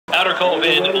Cove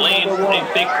in lanes in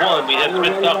stake 1. We have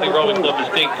Smith Stockley Rowing Club in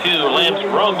stake 2, Lamb's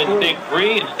Rum in stake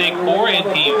 3, in stake 4,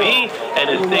 NTV, and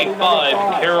in stake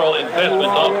 5, Carroll Investments.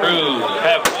 All crews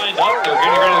have lined up. They're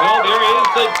getting ready to go. There is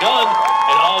the gun.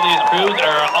 And all these crews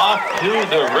are off to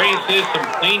the races. Some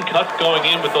clean cuts going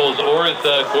in with those oars,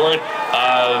 Gord.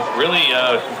 Really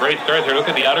some great starts there. Look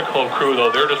at the Outer Cove crew,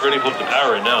 though. They're just ready to put the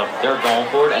power in now. They're going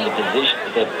for it, and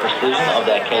the precision of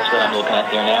that catch that I'm looking at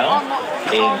there now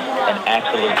is an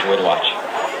absolute joy to watch.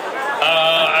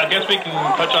 I guess we can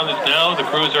touch on this now. The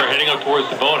crews are heading up towards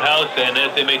the boathouse, and as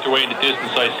they make their way in the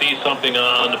distance, I see something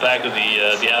on the back of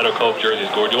the Outer Cove jerseys.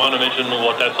 Gord, do you want to mention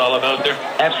what that's all about there?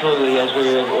 Absolutely. As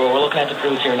we're looking at the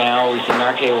crews here now, we see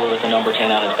Mark Hayward with the number 10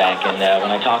 on his back, and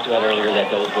when I talked about earlier that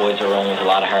those boys are rowing with a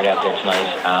lot of heart out there tonight,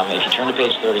 if you turn to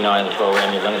page 39 of the program,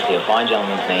 you're going to see a fine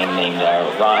gentleman's name named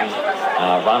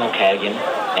Ronald Cadigan,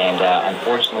 and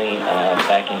unfortunately,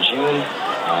 back in June,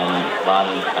 Ron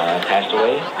passed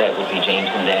away. That would be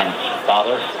James and Dan's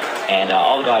father. And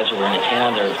all the guys who were in the 10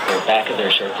 on their back of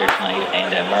their shirt there tonight,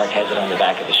 and Mark has it on the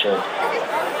back of the shirt.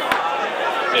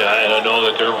 Yeah, and I know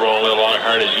that they're rolling a lot of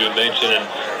heart, as you mentioned, and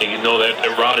you know that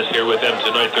Ron is here with them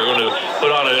tonight. They're going to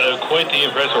put on quite the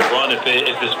impressive run. If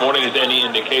this morning is any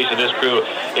indication, this crew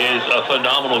is a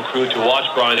phenomenal crew to watch,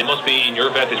 Brian. It must be in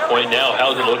your vantage point now.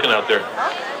 How's it looking out there?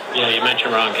 Yeah, you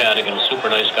mentioned Ron Cadigan,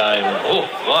 super nice guy. Oh,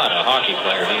 what a hockey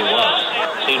player he was.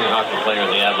 Senior hockey player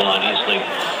in the Avalon East League.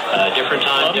 Different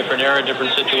time, different era,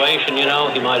 different situation, you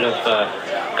know. He might have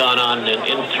gone on,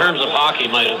 in terms of hockey,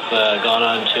 might have gone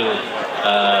on to,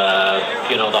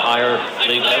 the higher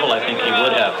league level. I think he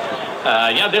would have.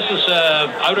 This is,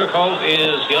 Outer Cove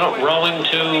is, rowing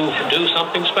to do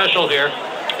something special here.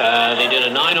 They did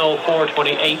a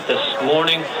 9:04.28 this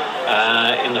morning.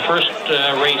 In the first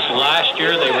race last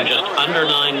year, they were just under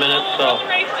 9 minutes. So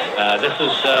this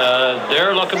is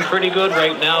they're looking pretty good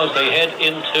right now as they head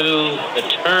into the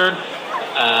turn.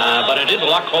 But it is a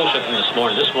lot closer than this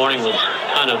morning. This morning was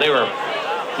they were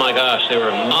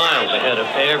miles ahead of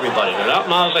everybody. They're not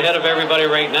miles ahead of everybody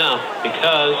right now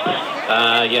because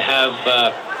you have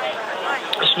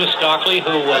Smith Stockley,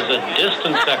 who was a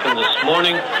distant second this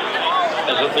morning.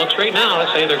 As it looks right now,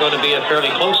 I'd say they're going to be a fairly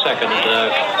close second.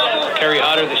 Kerry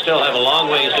Hodder, they still have a long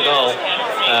ways to go,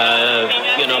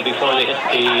 before they hit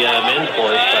the men's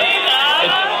boys. But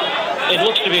it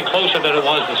looks to be closer than it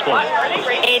was this morning.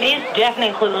 It is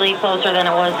definitely closer than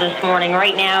it was this morning.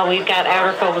 Right now, we've got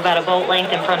Outer Cove about a boat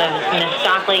length in front of Smith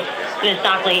Stockley. Smith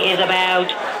Stockley is about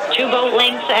 2 boat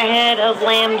lengths ahead of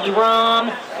Lamb's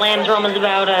Rum. Lamb's Rum is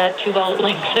about 2 boat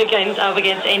lengths up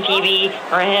against NTV,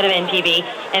 or ahead of NTV.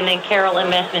 And then Carroll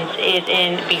Investments is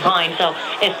in behind. So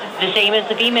it's the same as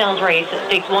the females race. It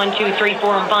stakes 1, 2, 3,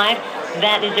 4, and 5.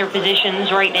 That is their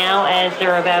positions right now, as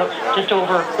they're about just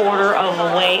over a quarter of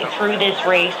the way through this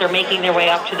race. They're making their way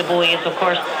up to the buoys, of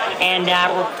course. And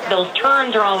those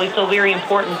turns are always so very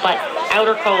important, but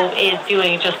Outer Cove is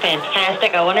doing just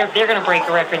fantastic. I wonder if they're going to break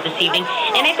a record this evening.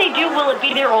 And if they do, will it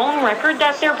be their own record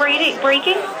that they're breaking?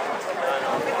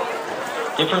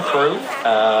 Different crew.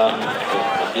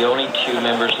 The only 2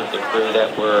 members of the crew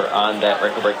that were on that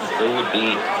record-breaking crew would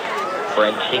be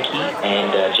Brent Hickey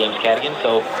and James Cadigan.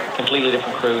 So completely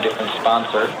different crew, different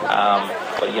sponsor. So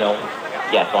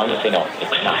I'm going to say no.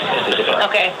 It's not. It's a different.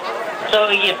 Okay. So,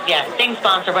 same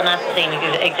sponsor, but not the same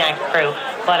exact crew.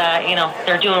 But,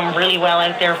 they're doing really well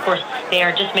out there. Of course, they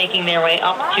are just making their way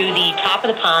up to the top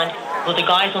of the pond. Well, the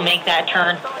guys will make that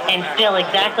turn, and still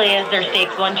exactly as their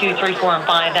stakes 1, 2, 3, 4, and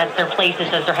 5, that's their places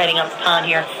as they're heading up the pond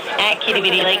here at Kitty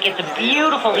Bitty Lake. It's a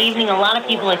beautiful evening. A lot of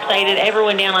people excited.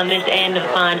 Everyone down on this end of the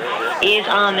pond is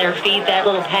on their feet. That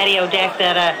little patio deck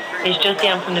that is just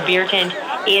down from the beer tent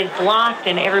is blocked,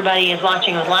 and everybody is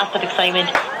watching with lots of excitement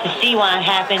to see what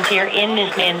happens here in this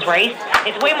men's race.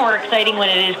 It's way more exciting when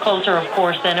it is closer, of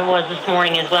course, than it was this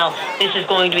morning as well. This is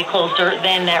going to be closer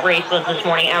than that race was this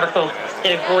morning. Outer Cove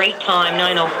did a great time,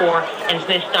 9:04, and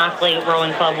Smith Stockley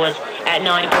Rowing Club was at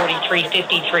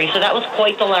 9:43.53. So that was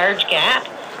quite the large gap.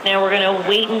 Now we're going to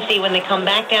wait and see when they come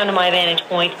back down to my vantage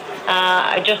point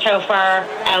just how far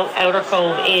out Outer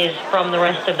Cove is from the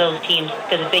rest of those teams,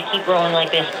 because if they keep rowing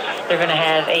like this, they're going to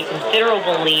have a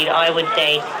considerable lead, I would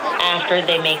say, after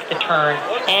they make the turn.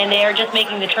 And they're just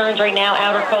making the turns right now.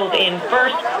 Outer Cove in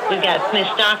first. We've got Smith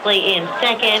Stockley in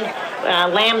second,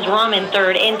 Lamb's Rum in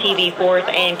third, NTV fourth,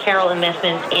 and Carroll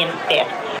Investments in fifth.